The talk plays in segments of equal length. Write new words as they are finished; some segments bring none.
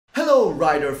Hello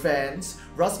Rider fans!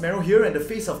 Rustmarrow here, and the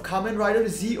face of Kamen Rider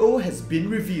Zi-O has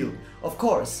been revealed. Of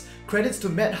course, credits to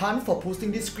Matt Hunt for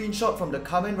posting this screenshot from the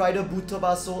Kamen Rider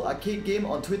Butaba Soul arcade game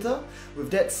on Twitter. With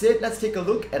that said, let's take a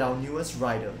look at our newest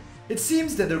rider. It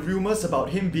seems that the rumors about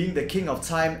him being the King of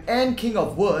Time and King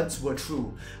of Words were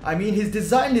true. I mean, his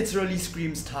design literally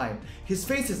screams time. His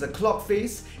face is a clock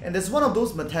face, and there's one of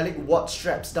those metallic watch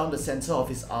straps down the center of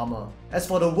his armor. As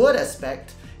for the word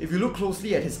aspect, if you look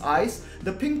closely at his eyes,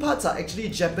 the pink parts are actually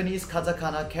Japanese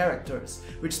katakana characters,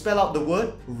 which spell out the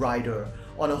word rider.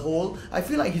 On a whole, I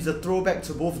feel like he's a throwback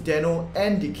to both Den-O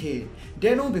and Decade.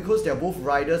 Den-O because they're both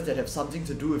riders that have something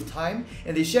to do with time,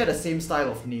 and they share the same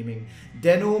style of naming.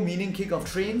 Den-O meaning King of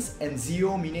Trains, and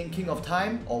Zi-O meaning King of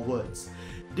Time or Words.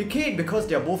 Decade because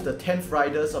they're both the 10th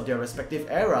riders of their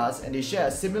respective eras, and they share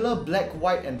a similar black,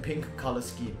 white and pink color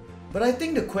scheme. But I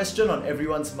think the question on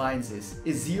everyone's minds is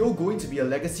Zi-O going to be a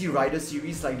legacy rider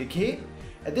series like Decade?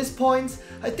 At this point,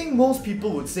 I think most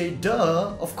people would say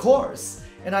duh, of course.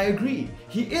 And I agree,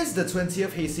 he is the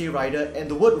 20th Heisei rider, and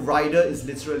the word rider is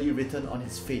literally written on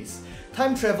his face.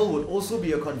 Time travel would also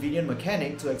be a convenient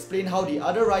mechanic to explain how the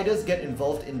other riders get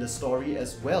involved in the story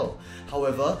as well.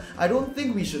 However, I don't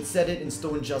think we should set it in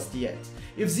stone just yet.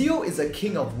 If Zi-O is a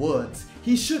king of words,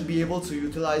 he should be able to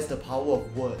utilize the power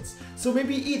of words. So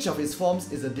maybe each of his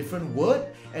forms is a different word,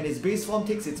 and his base form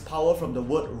takes its power from the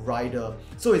word rider.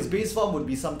 So his base form would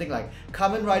be something like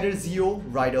Kamen Rider Zi-O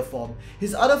rider form.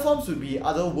 His other forms would be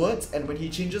other words, and when he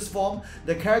changes form,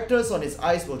 the characters on his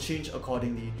eyes will change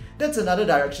accordingly. That's another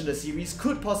direction the series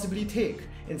could possibly take,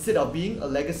 instead of being a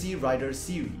legacy rider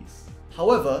series.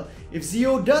 However, if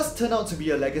Zi-O does turn out to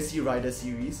be a legacy rider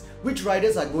series, which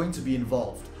riders are going to be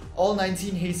involved? All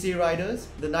 19 Heisei riders,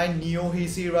 the 9 Neo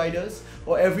Heisei riders,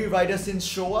 or every rider since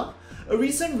Showa? A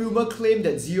recent rumor claimed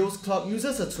that Zi-O's clock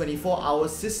uses a 24-hour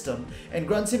system and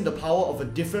grants him the power of a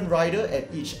different rider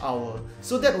at each hour,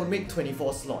 so that would make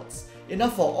 24 slots.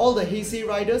 Enough for all the Heisei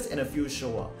riders and a few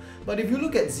Showa. But if you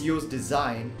look at Zi-O's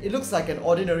design, it looks like an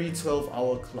ordinary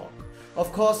 12-hour clock.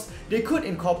 Of course, they could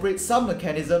incorporate some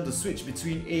mechanism to switch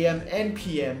between AM and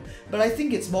PM, but I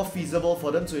think it's more feasible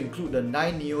for them to include the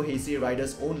 9 Neo Heisei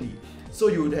riders only. So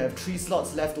you would have 3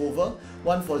 slots left over,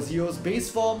 one for Zi-O's base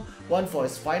form, one for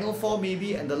his final form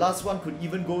maybe, and the last one could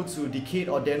even go to Decade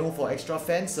or Den-O for extra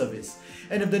fan service.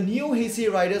 And if the Neo Heisei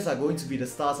riders are going to be the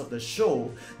stars of the show,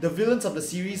 the villains of the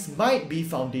series might be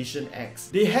Foundation X.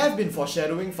 They have been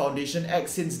foreshadowing Foundation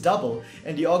X since Double,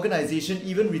 and the organization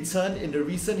even returned in the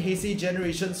recent Heisei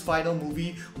Generation's final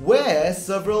movie, where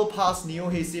several past Neo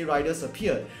Heisei riders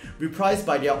appeared, reprised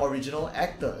by their original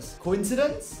actors.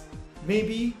 Coincidence?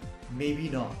 Maybe. Maybe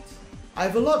not. I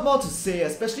have a lot more to say,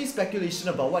 especially speculation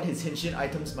about what his Henshin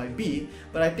items might be,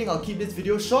 but I think I'll keep this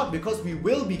video short because we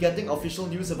will be getting official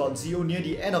news about Zi-O near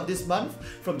the end of this month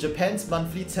from Japan's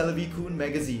monthly Televicoon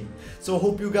magazine. So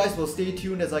hope you guys will stay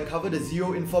tuned as I cover the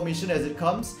Zi-O information as it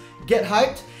comes. Get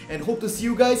hyped, and hope to see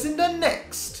you guys in the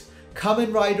next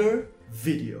Kamen Rider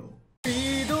video.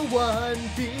 Be the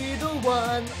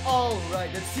one,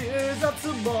 alright, the tears of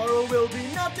tomorrow will be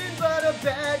nothing but a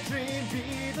bad dream.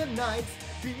 Be the night.